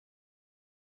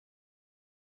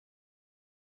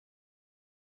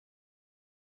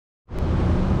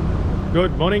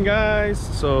Good morning, guys.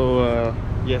 So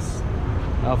yes,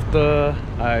 after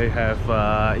I have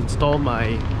installed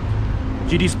my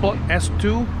GitiSport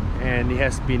S2, and it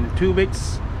has been 2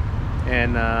 weeks,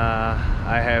 and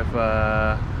I have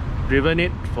driven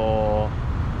it for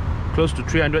close to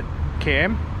 300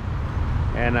 km,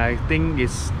 and I think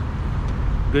it's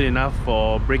good enough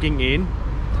for breaking in.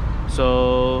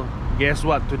 So guess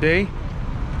what, today,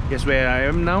 guess where I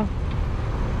am now?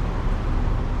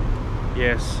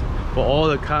 Yes, for all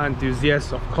the car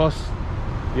enthusiasts, of course,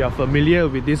 you are familiar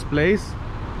with this place.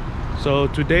 So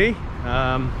today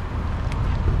I'm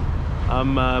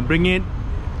bringing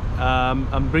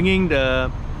the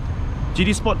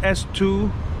GitiSport S2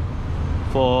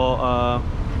 for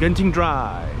Genting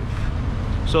Drive.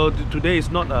 So today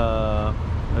is not a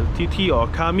TT or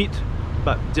car meet,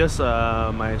 but just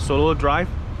my solo drive,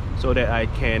 so that I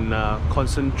can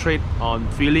concentrate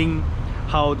on feeling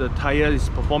how the tire is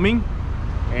performing.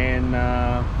 And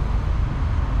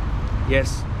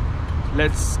yes,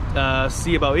 let's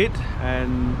see about it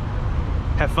and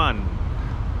have fun.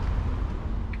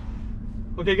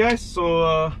 Okay guys,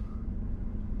 so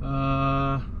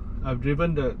I've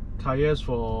driven the tires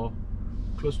for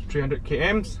close to 300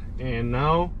 km, and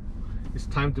now it's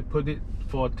time to put it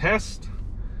for a test.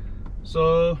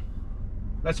 So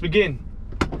let's begin.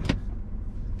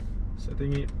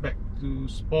 Setting it back to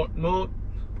sport mode.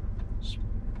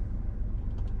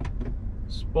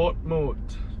 Sport mode.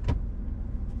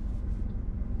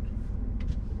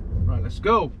 Right, let's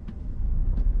go.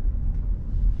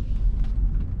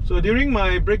 So during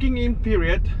my breaking in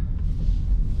period,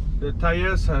 the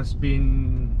tires has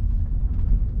been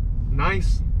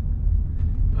nice,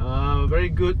 very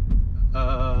good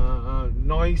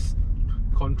noise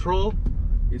control.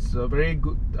 It's a very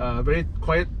good, very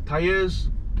quiet tires,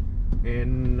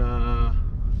 and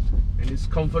it's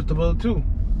comfortable too.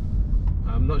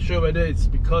 I'm not sure whether it's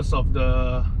because of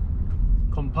the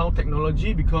compound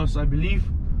technology, because I believe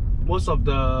most of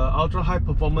the ultra high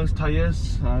performance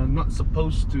tires are not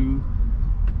supposed to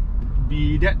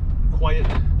be that quiet.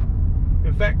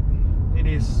 In fact, it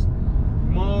is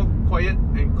more quiet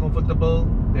and comfortable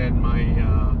than my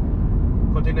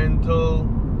Continental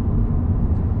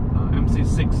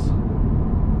MC6.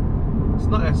 It's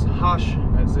not as harsh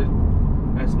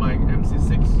as my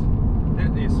MC6.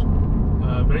 That is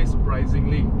very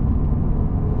surprisingly.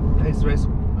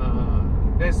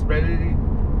 That's very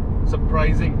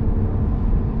surprising.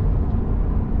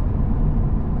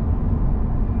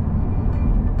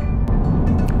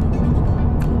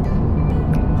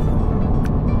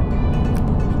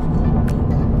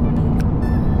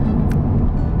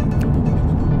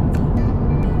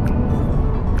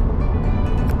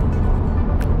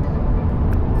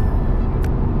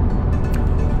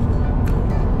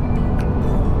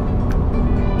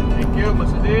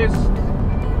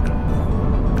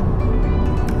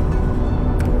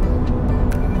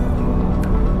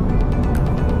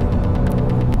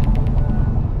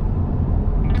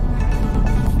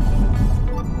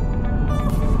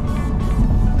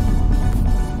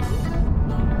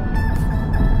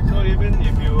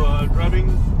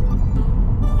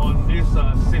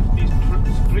 Safety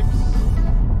strips,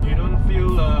 you don't feel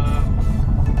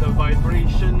the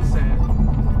vibrations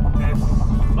as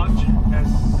much as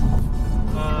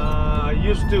I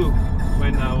used to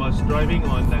when I was driving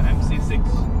on the MC6.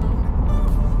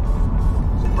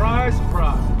 Surprise,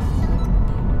 surprise.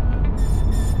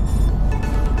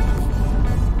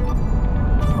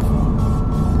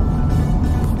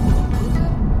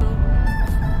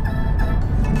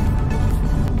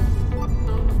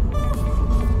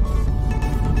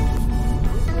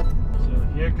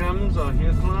 Our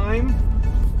hill climb,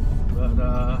 but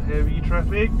heavy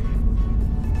traffic.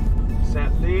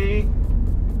 Sadly,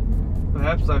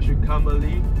 perhaps I should come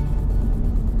early.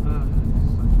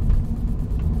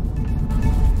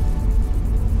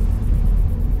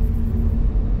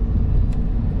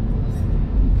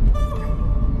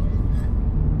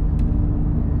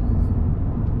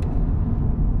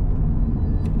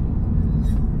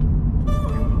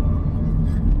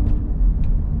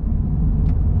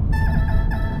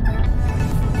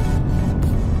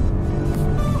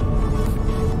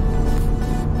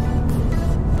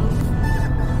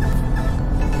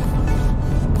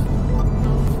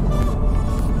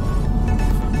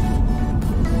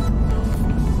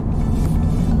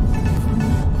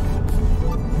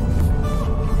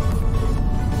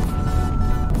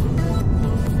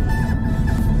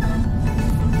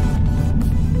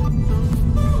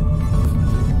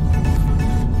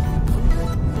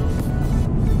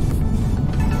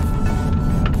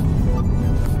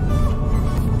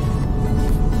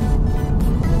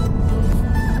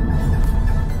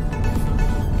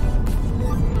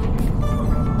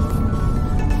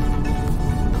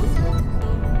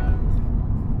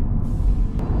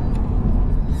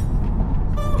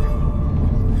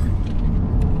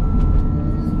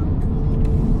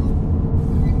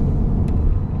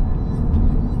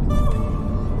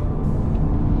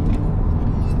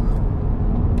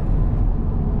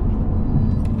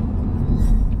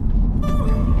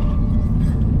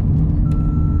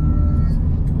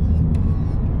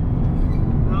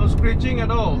 screeching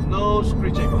at all, no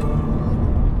screeching.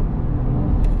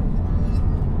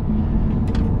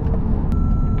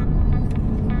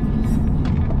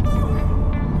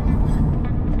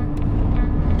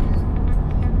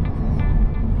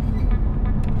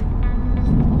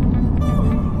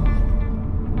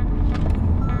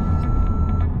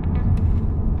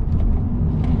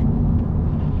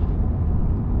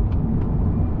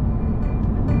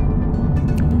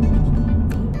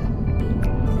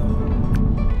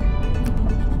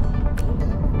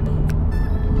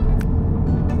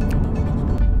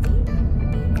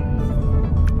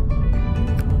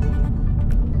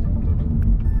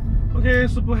 Okay,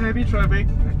 super heavy traffic.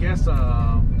 I guess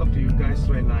I'll talk to you guys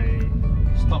when I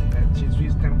stop at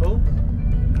Chinsui's temple.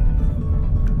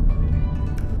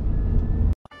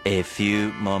 A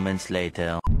few moments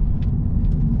later.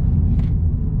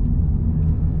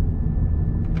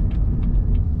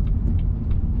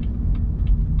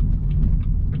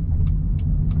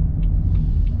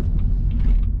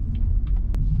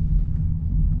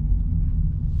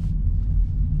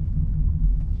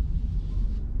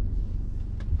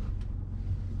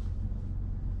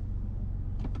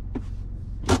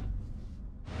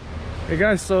 Hey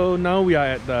guys, so now we are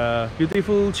at the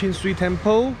beautiful Chinsui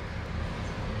temple,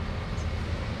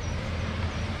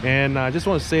 and I just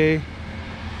want to say,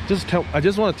 I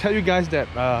just want to tell you guys that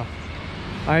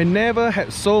I never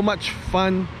had so much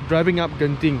fun driving up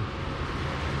Genting,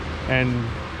 and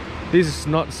this is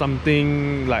not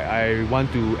something like I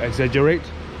want to exaggerate.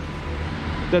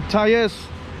 The tires,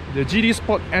 the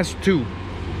GitiSport S2.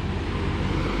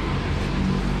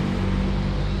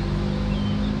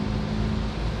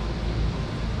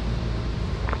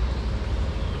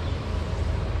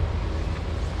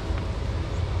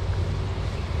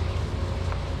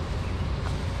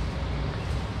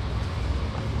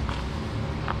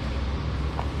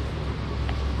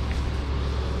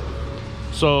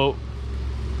 So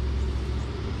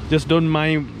just don't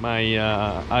mind my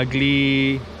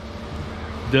ugly,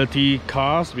 dirty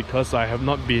cars because I have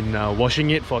not been washing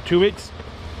it for 2 weeks.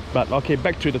 But okay,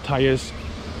 back to the tires.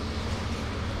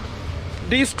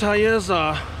 These tires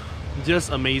are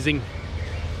just amazing.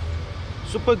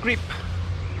 Super grip,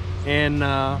 and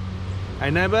I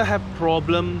never have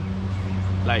problem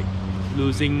like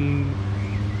losing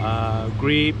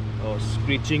grip or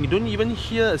screeching. You don't even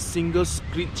hear a single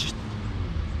screech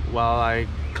while I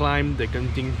climb the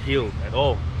Genting hill at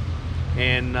all,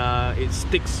 and it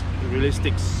sticks, it really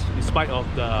sticks, in spite of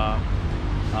the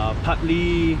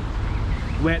partly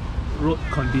wet road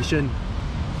condition.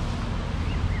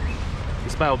 In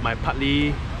spite of my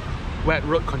partly wet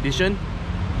road condition,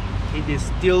 it is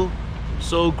still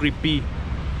so grippy,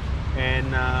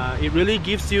 and it really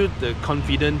gives you the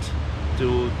confidence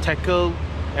to tackle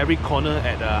every corner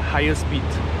at a higher speed.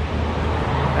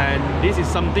 And this is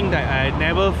something that I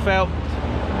never felt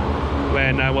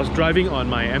when I was driving on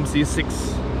my MC6.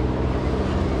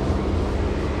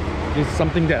 This is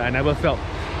something that I never felt,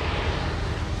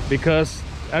 because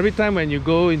every time when you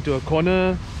go into a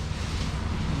corner,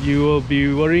 you will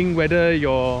be worrying whether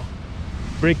your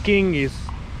braking is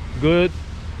good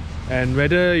and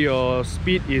whether your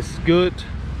speed is good.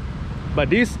 But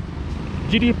this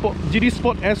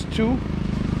GitiSport S2,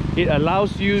 it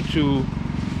allows you to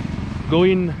go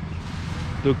in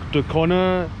the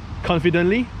corner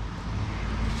confidently,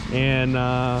 and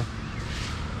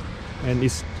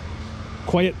it's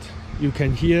quiet. You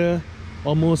can hear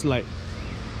almost like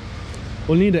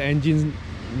only the engine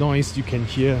noise you can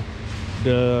hear,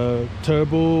 the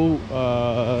turbo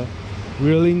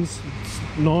railings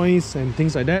noise and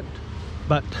things like that,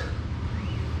 but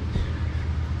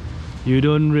you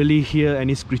don't really hear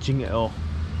any screeching at all.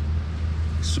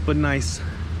 Super nice.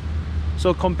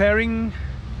 So comparing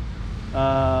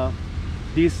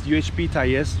these UHP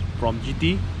tires from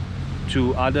GT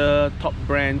to other top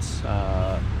brands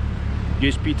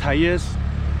UHP tires,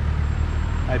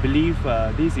 I believe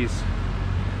this is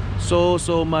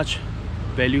so much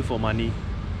value for money.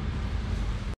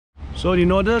 So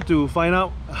in order to find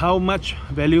out how much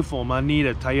value for money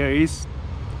the tire is,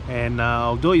 and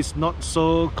although it's not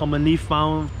so commonly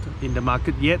found in the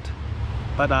market yet,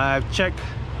 but I've checked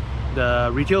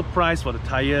the retail price for the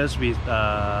tires with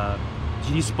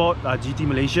GitiSport GT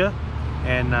Malaysia,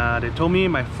 and they told me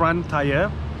my front tire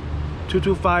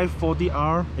 225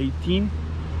 40R 18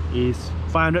 is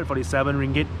 547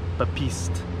 ringgit per piece,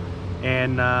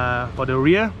 and for the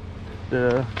rear,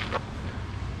 the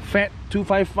fat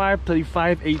 255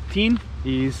 35 18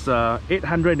 is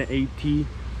 880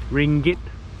 ringgit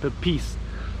per piece.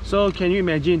 So can you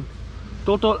imagine,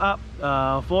 total up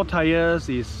 4 tires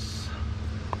is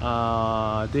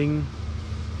I think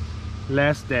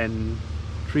less than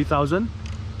 3,000,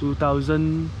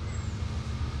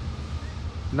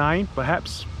 2009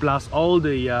 perhaps, plus all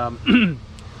the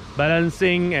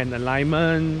balancing and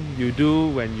alignment you do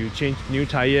when you change new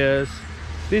tires.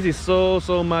 This is so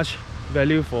much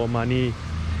value for money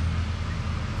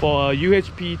for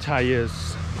UHP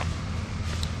tires.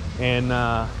 And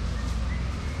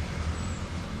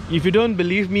if you don't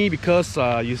believe me because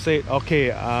you say,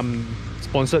 okay, I'm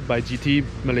sponsored by GT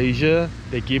Malaysia,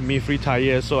 they give me free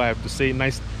tires, so I have to say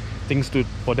nice things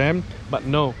for them. But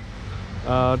no,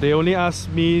 they only ask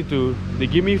me to, they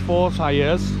give me 4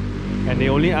 tires and they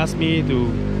only ask me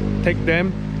to take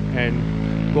them and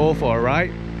go for a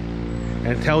ride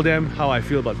and tell them how I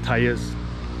feel about tires.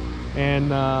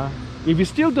 And if you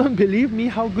still don't believe me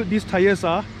how good these tires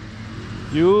are,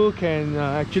 you can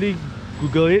actually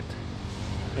Google it,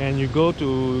 and you go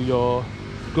to the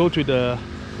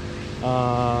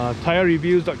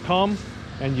tirereviews.com,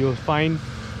 and you'll find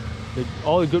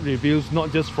all the good reviews,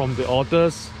 not just from the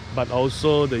authors but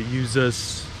also the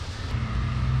users.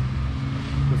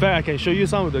 In fact, I can show you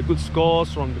some of the good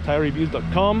scores from the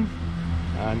tirereviews.com,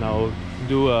 and I'll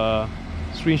do a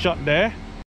screenshot there.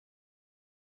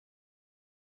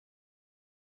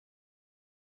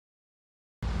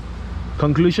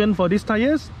 Conclusion for these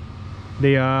tires: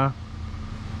 they are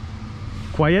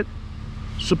quiet,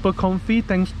 super comfy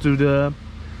thanks to the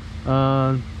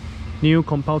new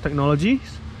compound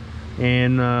technologies,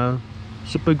 and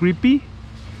super grippy,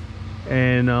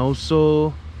 and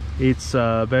also it's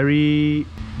very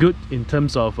good in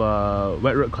terms of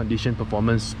wet road condition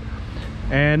performance.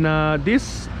 And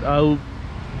this I'll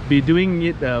be doing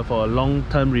it for a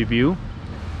long-term review,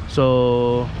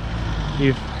 so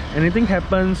if anything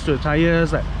happens to the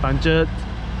tires, like punctured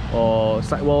or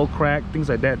sidewall crack, things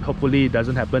like that, hopefully it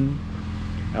doesn't happen.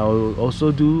 I'll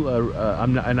also do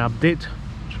an update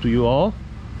to you all,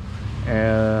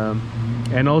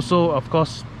 and also of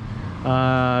course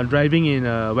driving in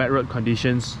wet road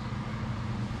conditions,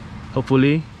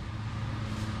 hopefully,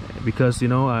 because you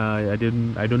know I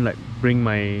don't like bring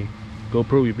my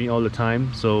GoPro with me all the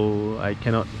time, so I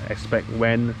cannot expect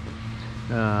when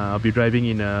I'll be driving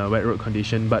in a wet road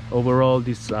condition. But overall,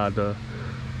 these are the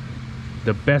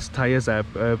best tires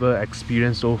I've ever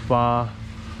experienced so far.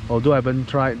 Although I haven't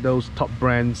tried those top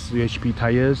brands UHP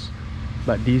tires,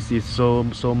 but this is so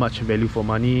much value for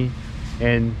money,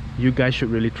 and you guys should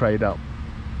really try it out.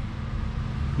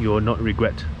 You will not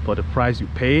regret for the price you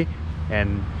pay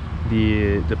and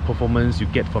the performance you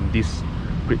get from these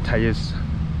great tires.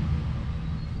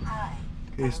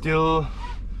 Okay, still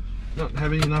not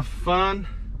having enough fun.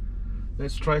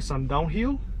 Let's try some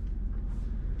downhill.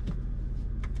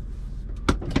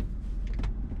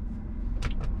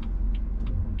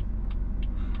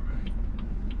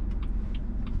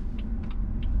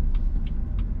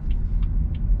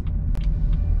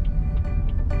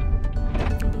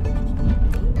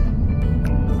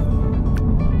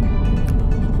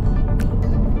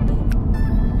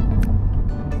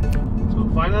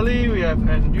 Finally, we have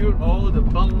endured all the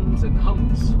bumps and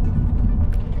humps,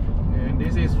 and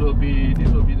this will be the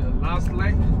last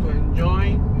leg to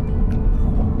enjoy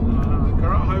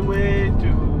Karak Highway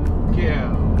to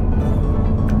KL.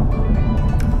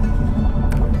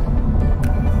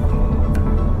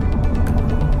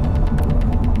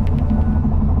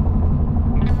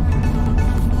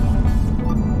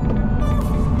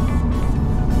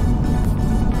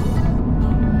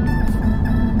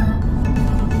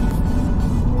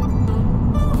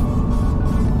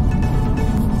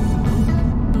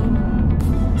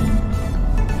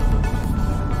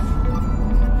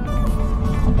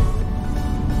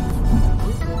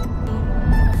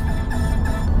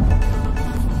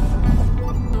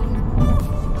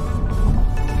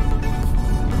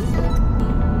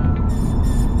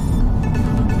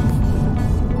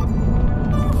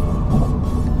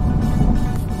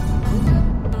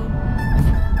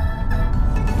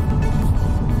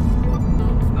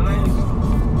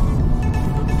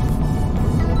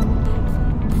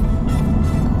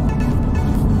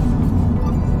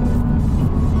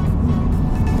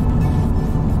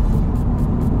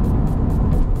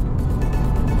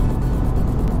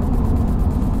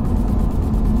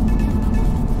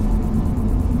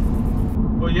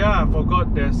 Yeah, I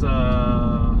forgot there's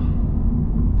a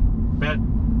bad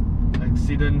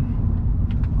accident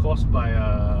caused by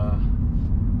a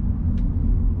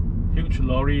huge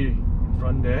lorry in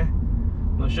front there.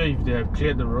 Not sure if they have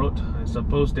cleared the road. I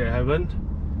suppose they haven't.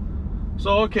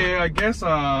 So okay, I guess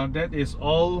that is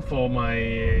all for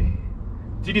my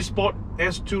GitiSport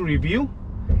S2 review.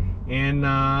 And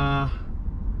I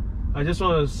just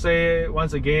want to say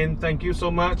once again, thank you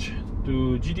so much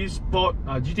to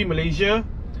GT Malaysia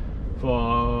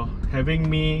for having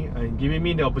me and giving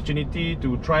me the opportunity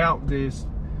to try out this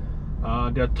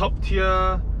their top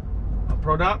tier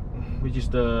product, which is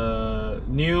the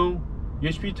new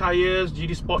UHP tires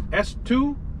GitiSport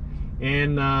S2.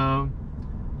 And I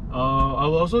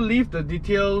will also leave the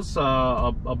details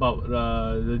about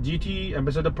the GT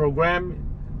Ambassador program,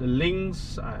 the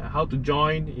links, how to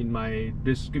join, in my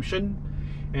description.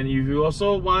 And if you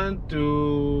also want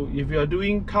to, if you are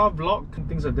doing car vlog and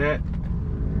things like that,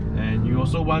 and you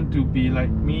also want to be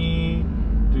like me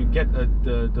to get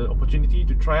the opportunity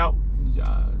to try out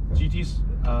GT's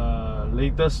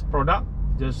latest product,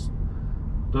 just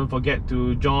don't forget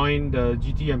to join the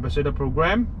GT Ambassador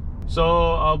program.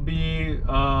 So I'll be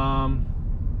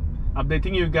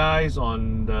updating you guys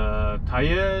on the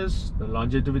tires, the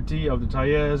longevity of the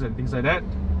tires and things like that.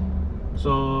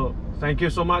 So thank you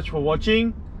so much for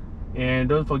watching, and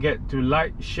don't forget to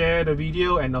like, share the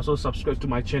video, and also subscribe to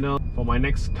my channel for my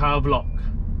next car vlog.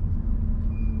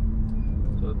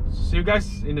 So see you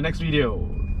guys in the next video.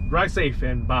 Ride safe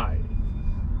and bye.